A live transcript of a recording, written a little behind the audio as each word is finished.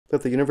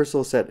Let the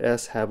universal set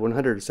S have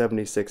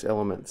 176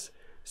 elements.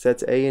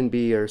 Sets A and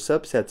B are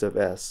subsets of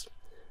S.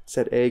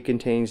 Set A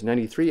contains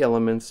 93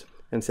 elements,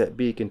 and set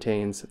B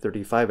contains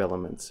 35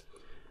 elements.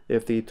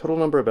 If the total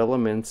number of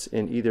elements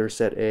in either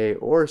set A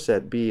or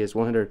set B is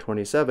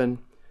 127,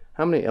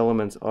 how many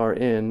elements are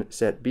in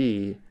set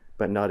B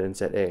but not in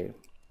set A?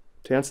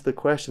 To answer the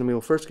question, we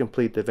will first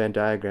complete the Venn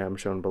diagram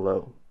shown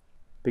below.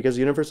 Because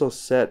the universal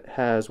set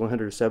has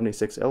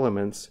 176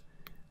 elements,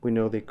 we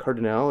know the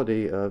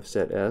cardinality of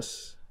set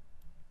S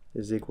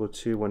is equal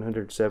to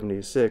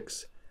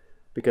 176.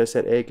 Because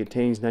set A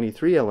contains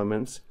 93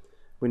 elements,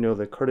 we know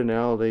the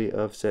cardinality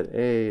of set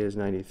A is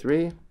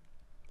 93,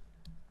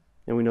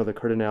 and we know the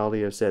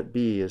cardinality of set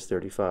B is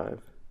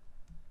 35.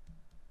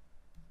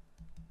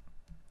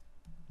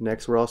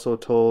 Next, we're also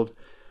told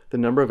the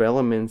number of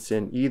elements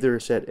in either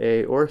set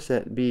A or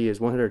set B is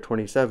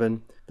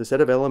 127. The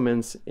set of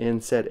elements in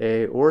set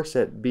A or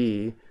set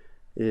B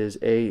is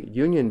A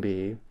union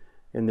B,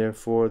 and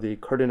therefore the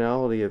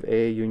cardinality of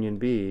A union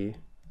B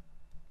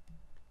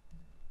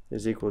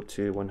is equal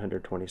to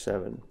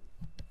 127.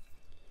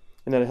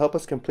 And now to help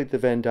us complete the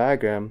Venn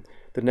diagram,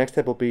 the next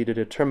step will be to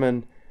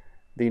determine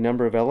the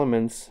number of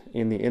elements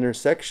in the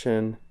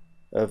intersection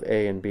of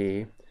A and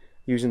B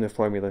using the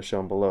formula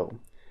shown below,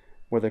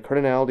 where the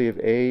cardinality of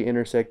A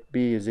intersect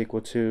B is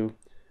equal to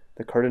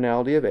the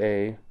cardinality of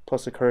A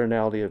plus the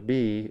cardinality of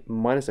B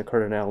minus the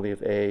cardinality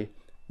of A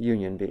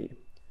union B.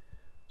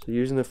 So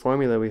using the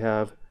formula, we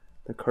have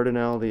the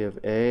cardinality of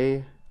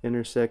A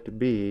intersect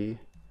B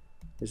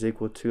is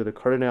equal to the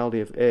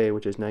cardinality of A,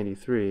 which is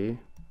 93,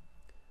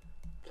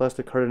 plus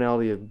the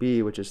cardinality of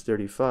B, which is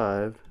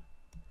 35,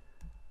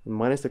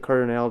 minus the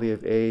cardinality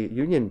of A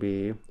union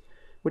B,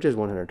 which is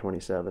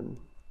 127.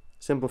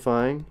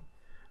 Simplifying,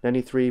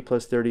 93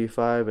 plus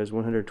 35 is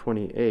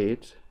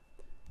 128.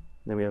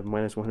 Then we have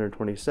minus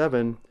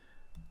 127,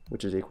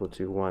 which is equal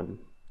to 1.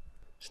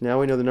 So now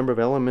we know the number of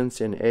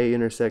elements in A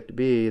intersect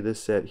B,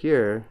 this set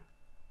here,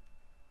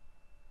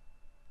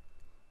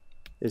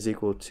 is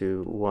equal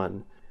to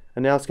 1.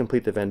 And now let's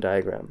complete the Venn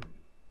diagram.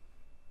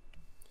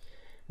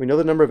 We know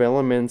the number of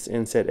elements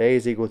in set A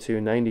is equal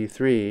to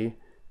 93,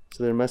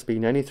 so there must be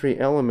 93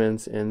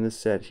 elements in this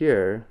set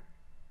here.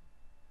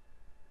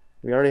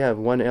 We already have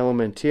one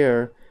element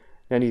here.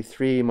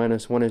 93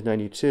 minus 1 is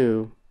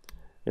 92,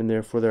 and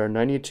therefore there are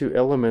 92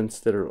 elements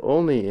that are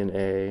only in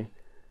A,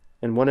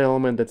 and one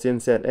element that's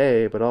in set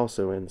A but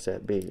also in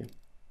set B.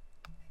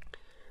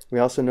 We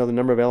also know the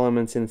number of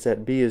elements in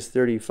set B is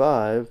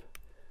 35.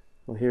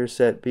 Well, here's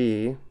set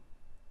B.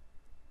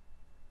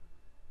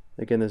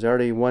 Again, there's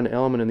already one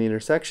element in the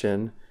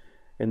intersection,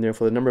 and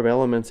therefore the number of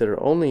elements that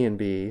are only in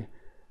B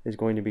is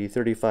going to be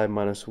 35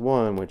 minus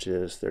 1, which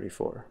is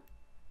 34.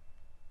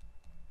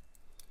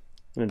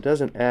 And it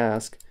doesn't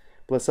ask,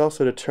 but let's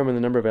also determine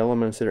the number of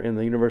elements that are in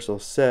the universal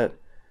set,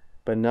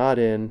 but not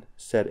in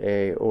set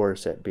A or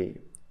set B.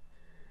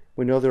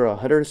 We know there are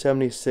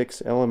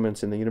 176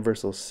 elements in the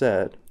universal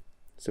set,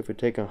 so if we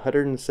take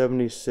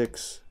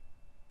 176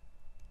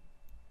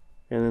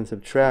 and then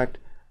subtract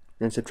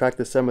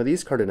the sum of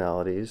these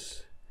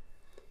cardinalities,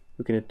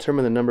 we can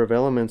determine the number of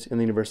elements in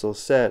the universal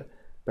set,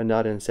 but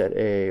not in set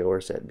A or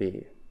set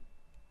B.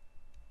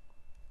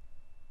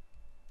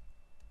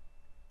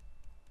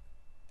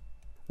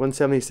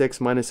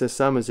 (176) minus this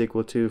sum is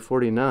equal to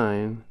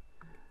 49,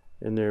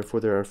 and therefore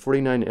there are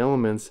 49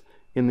 elements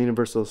in the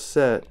universal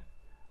set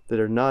that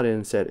are not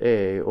in set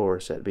A or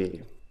set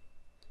B.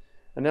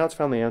 And now let's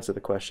finally answer the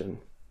question.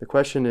 The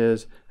question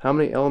is, how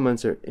many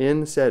elements are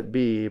in set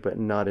B but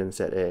not in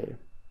set A?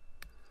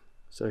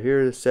 So here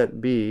is set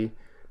B,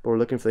 but we're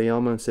looking for the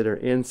elements that are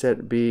in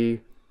set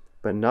B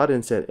but not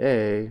in set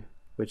A,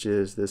 which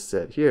is this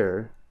set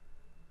here.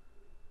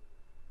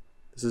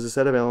 This is a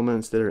set of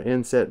elements that are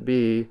in set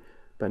B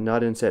but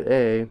not in set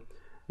A,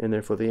 and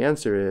therefore the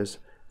answer is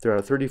there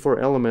are 34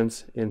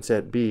 elements in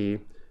set B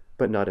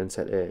but not in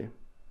set A.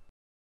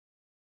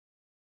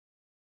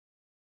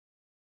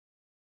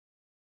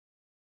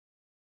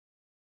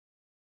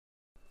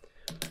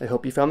 I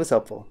hope you found this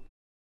helpful.